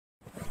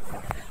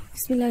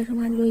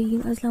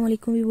Bismillahirrahmanirrahim. Assalamu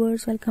alaikum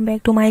viewers, welcome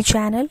back to my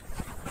channel.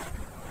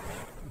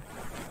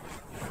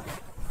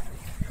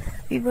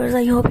 Viewers,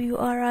 I hope you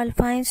are all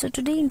fine. So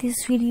today in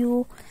this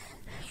video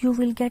you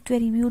will get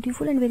very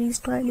beautiful and very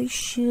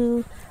stylish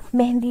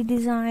Mehandi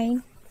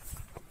design.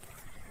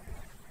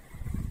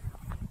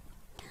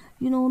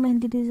 You know,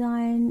 Mehandi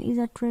design is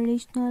a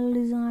traditional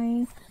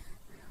design.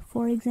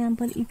 For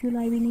example, if you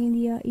live in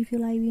India, if you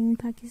live in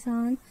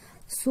Pakistan,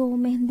 so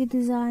Mehandi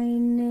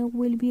design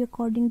will be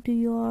according to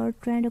your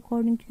trend,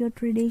 according to your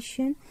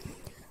tradition.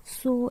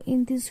 So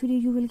in this video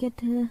you will get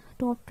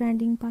top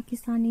trending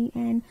Pakistani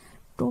and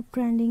top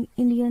trending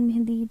Indian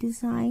Mehandi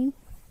design.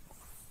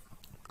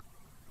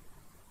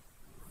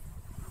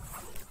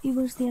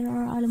 Viewers, there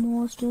are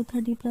almost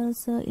 30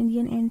 plus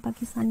Indian and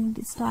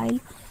Pakistani style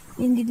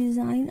in the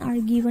design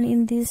are given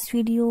in this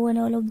video, and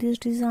all of these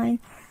design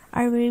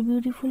are very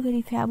beautiful,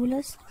 very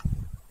fabulous.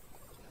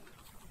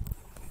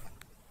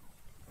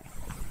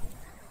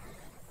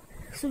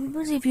 So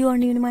viewers, if you are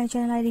new to my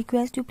channel, I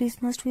request you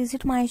please must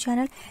visit my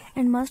channel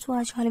and must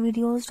watch all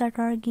videos that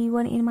are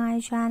given in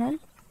my channel.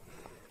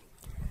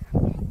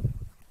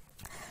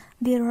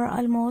 There are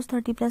almost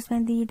 30 plus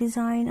Mehandi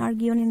design are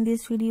given in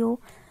this video,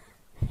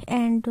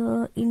 and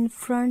in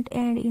front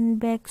and in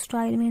back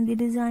style Mehandi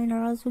design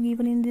are also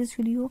given in this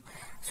video.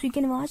 So you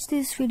can watch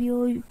this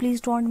video. Please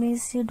don't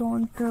miss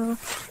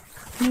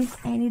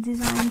any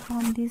design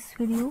from this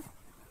video.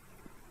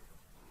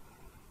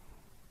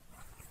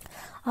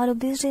 All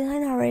of these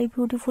designs are very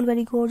beautiful,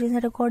 very gorgeous,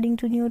 and according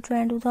to new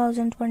trend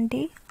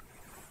 2020.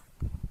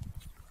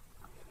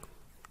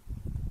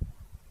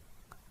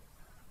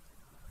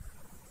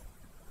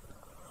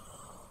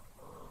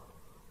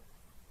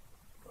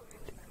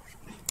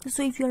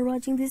 So if you are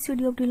watching this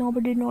video till now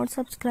but did not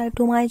subscribe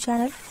to my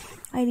channel,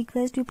 I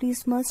request you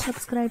please must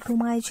subscribe to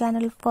my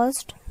channel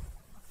first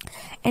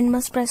and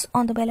must press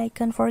on the bell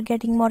icon for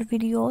getting more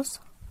videos.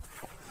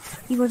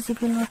 Viewers,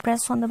 if you will not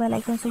press on the bell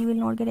icon, so you will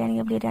not get any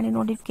update, any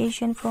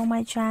notification from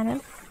my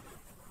channel.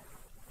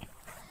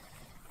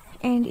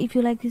 And if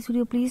you like this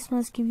video, please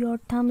must give your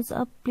thumbs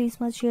up. Please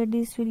must share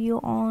this video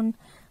on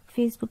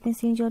Facebook,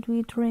 Messenger,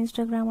 Twitter,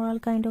 Instagram, or all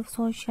kind of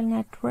social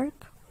network.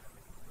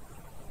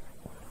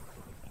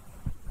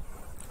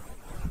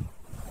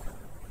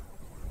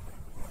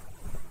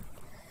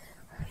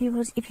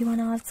 Viewers, if you want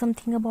to ask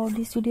something about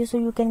this video, so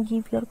you can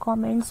give your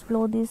comments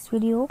below this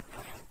video.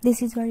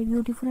 This is very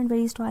beautiful and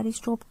very stylish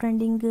top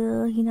trending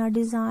Hena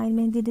design,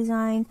 Mehandi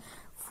design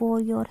for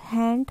your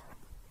hand.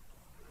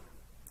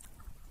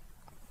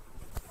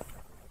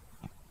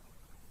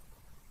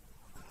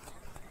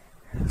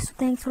 So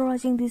thanks for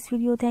watching this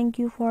video. Thank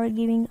you for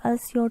giving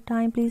us your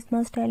time. Please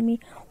must tell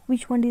me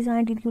which one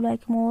design did you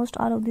like most.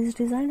 All of these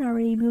design are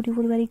very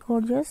beautiful, very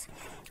gorgeous.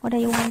 What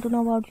I want to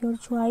know about your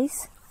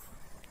choice.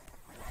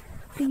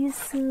 Please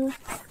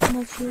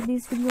must share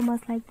this video,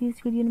 must like this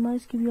video, and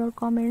must give your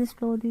comments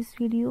below this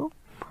video.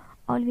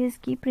 Always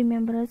keep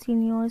remember us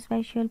in your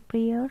special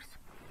prayers.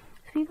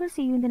 So we will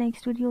see you in the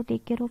next video.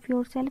 Take care of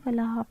yourself.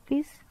 Allah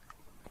Hafiz.